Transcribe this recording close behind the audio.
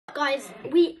guys,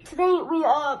 today we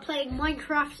are playing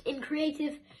Minecraft in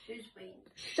creative.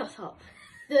 Shut up.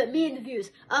 Me and the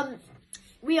viewers.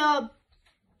 We are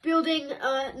building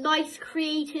a nice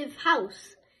creative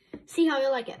house. See how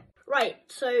you like it. Right,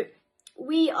 so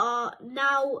we are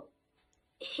now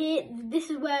here. This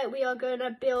is where we are going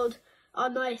to build our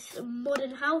nice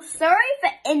modern house. Sorry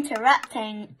for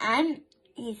interrupting.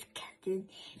 His cousin.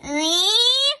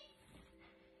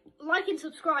 Like and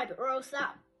subscribe, or else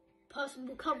that person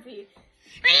will come for you.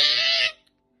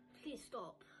 Please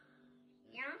stop.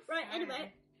 Yeah. Right,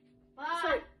 anyway. Bye.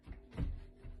 So,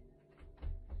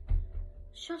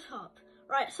 shut up.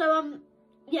 Right, so,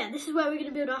 yeah, this is where we're going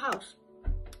to build our house.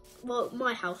 Well,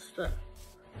 my house, but...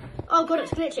 Oh, God,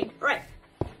 it's glitching. Right.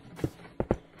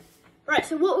 Right,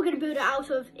 so what we're going to build it out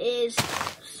of is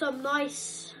some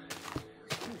nice...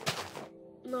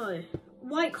 No.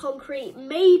 White concrete,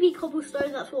 maybe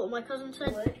cobblestone, that's what my cousin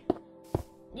said. Wood.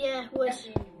 Yeah, wood.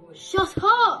 Definitely wood. Shut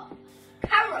up!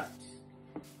 Carrots.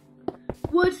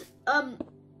 Wood,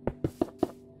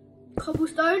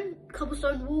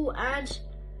 cobblestone wall, and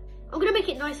I'm gonna make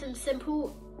it nice and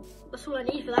simple. That's all I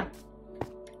need for that.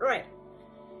 Right.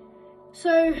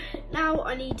 So now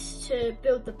I need to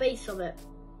build the base of it.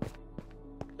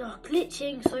 Oh,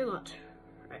 glitching so much.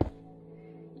 Right.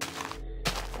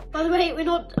 By the way,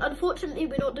 unfortunately,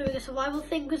 we're not doing a survival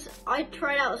thing because I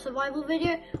tried out a survival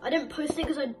video. I didn't post it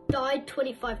because I died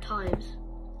 25 times,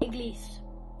 at least.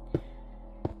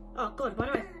 Oh God, why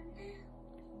do I?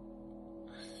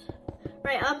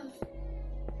 Right,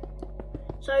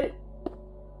 so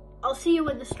I'll see you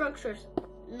when the structure's,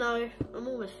 no, I'm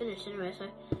almost finished anyway, so,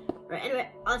 right, anyway,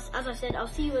 as I said, I'll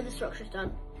see you when the structure's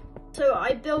done. So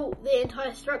I built the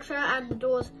entire structure and the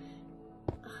doors,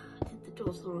 I did the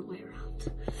doors the wrong way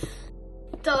around.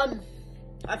 Done.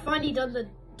 I finally done the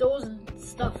doors and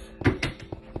stuff.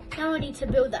 Now I need to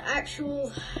build the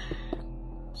actual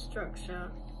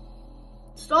structure.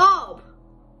 Stop!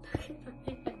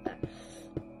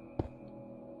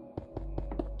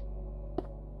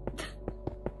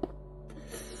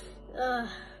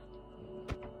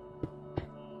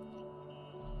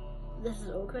 This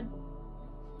is awkward.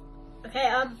 Okay,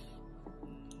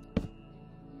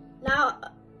 now,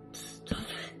 stop.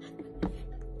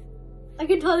 I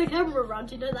can turn the camera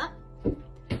around, you know that?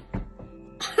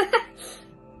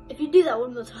 If you do that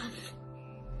one more time.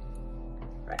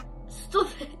 Right, stop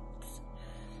it.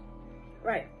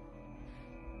 Right.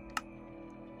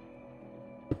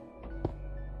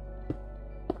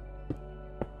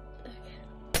 Okay.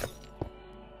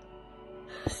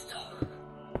 Stop.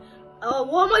 Oh,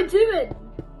 what am I doing?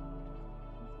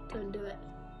 Don't do it.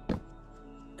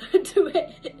 Don't do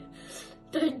it.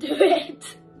 Don't do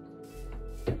it.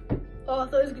 Oh, I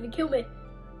thought it was gonna kill me.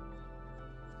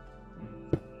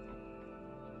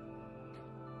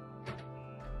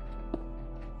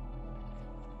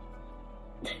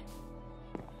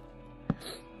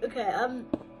 Okay,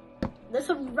 there's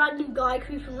some random guy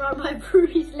creeping around my room.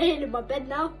 He's laying in my bed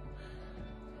now.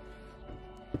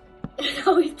 And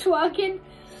now he's twerking.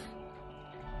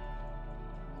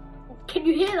 Can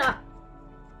you hear that?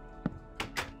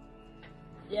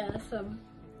 Yeah, it's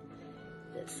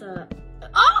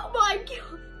oh my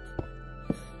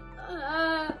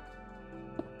God!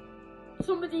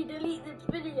 Somebody delete this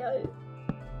video.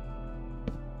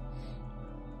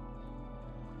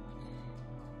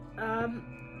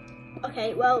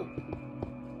 Okay, well,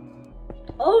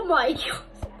 oh my God,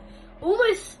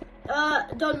 almost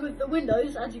done with the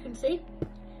windows, as you can see.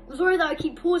 I'm sorry that I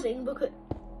keep pausing because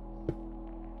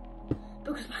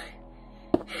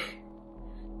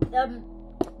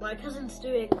my cousin's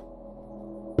doing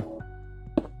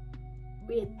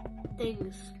weird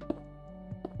things.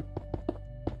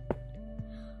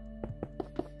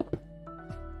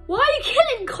 Why are you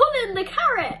killing Colin the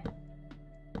carrot?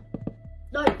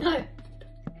 No, no.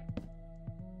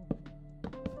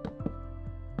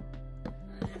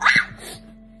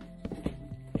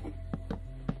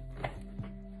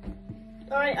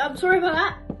 Alright, I'm sorry about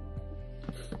that.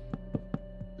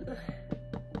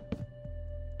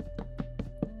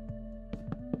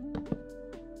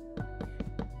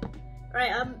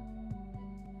 Right,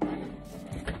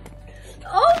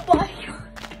 oh my God.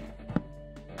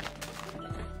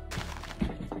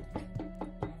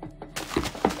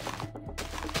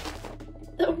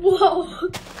 Whoa.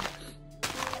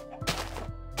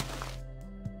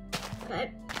 Okay,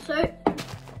 so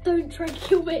don't try to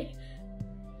kill me.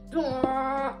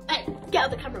 Hey, get out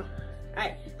of the camera.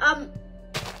 Alright,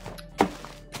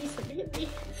 please don't hit me.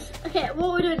 Okay, what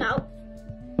we're doing now.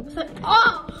 So,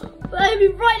 oh, let me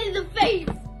right in the face.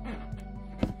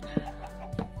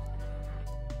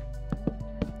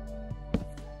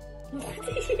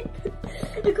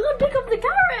 I can't pick up the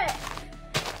carrot.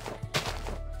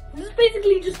 This is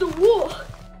basically just a war.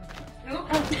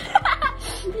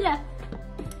 Yeah,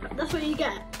 that's what you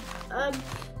get.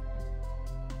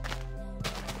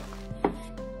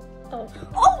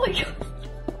 Oh my god!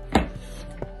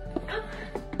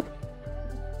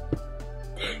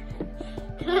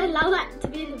 Can I allow that to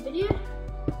be in the video?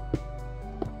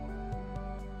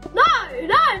 No,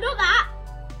 not that!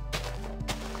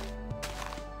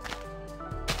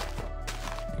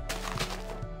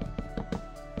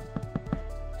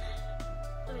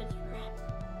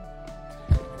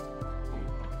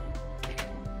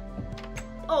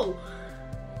 Oh.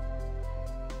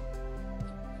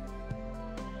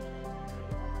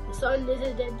 The sun is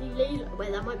a deadly laser.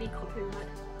 Wait, that might be copyright.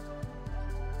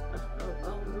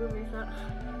 I'll remove that.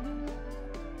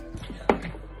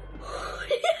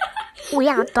 We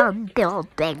are done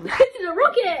building. It's a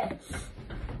rocket!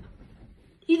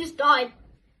 He just died.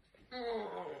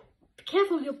 Be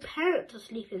careful, your parents are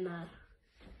sleeping there.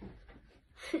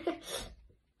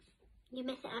 You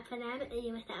messed it up for them, and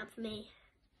you messed it up for me.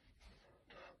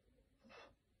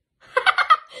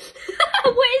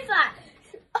 What is that?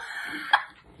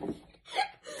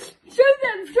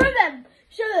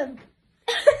 Show them.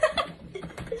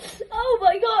 Oh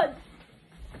my god.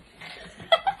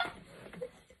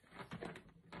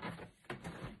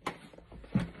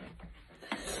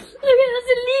 Okay,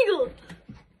 that's illegal.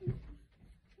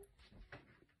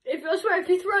 I swear, if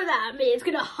you throw that at me, it's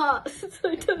gonna hurt,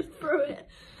 so don't throw it.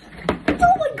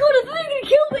 Oh my god, I thought you were gonna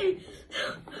kill me.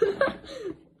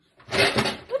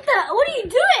 What are you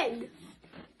doing?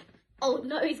 Oh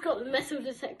no, he's got the metal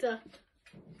detector.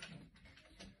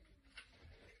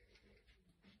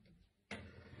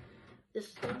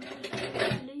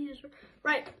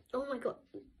 Right, oh my god.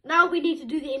 Now we need to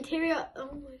do the interior.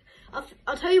 Oh my,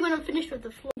 I'll tell you when I'm finished with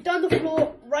the floor. I've done the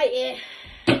floor right here.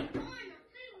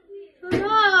 Shut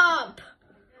up!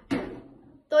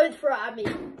 Don't throw it at me.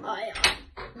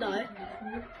 No.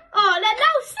 Oh, now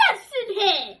Seth's in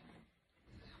here!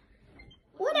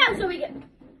 What else are we getting?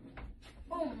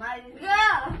 Oh my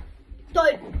god!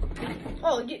 Don't.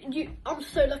 Oh, I'm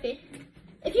so lucky.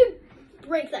 If you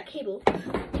break that cable.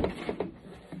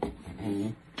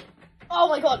 Oh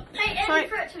my god. Hey, sorry.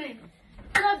 throw it to me.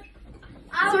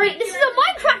 Sorry, this is a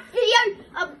Minecraft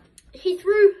video. He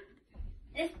threw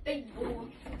This big ball.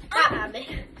 that at me.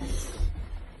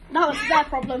 That was their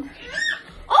problem.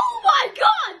 Oh my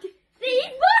god! He's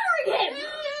murdering him!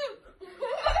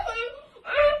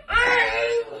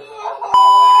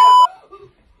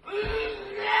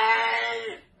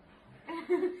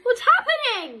 What's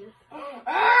happening?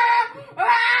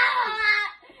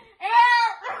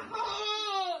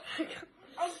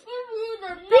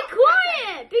 Be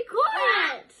quiet! Be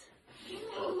quiet!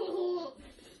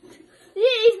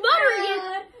 Yeah, he's murdering you.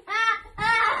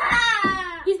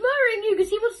 He's murdering you because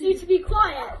he wants you to be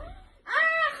quiet.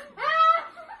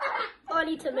 Oh, I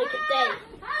need to make it day.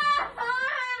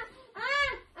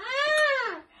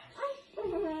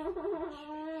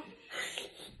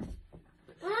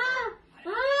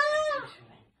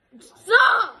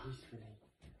 Stop!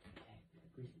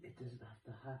 It doesn't have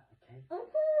to hurt, okay?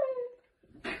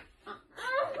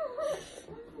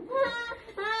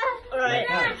 Alright.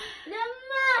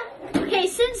 Okay,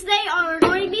 since they are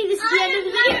annoying me, this is the end of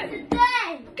the video.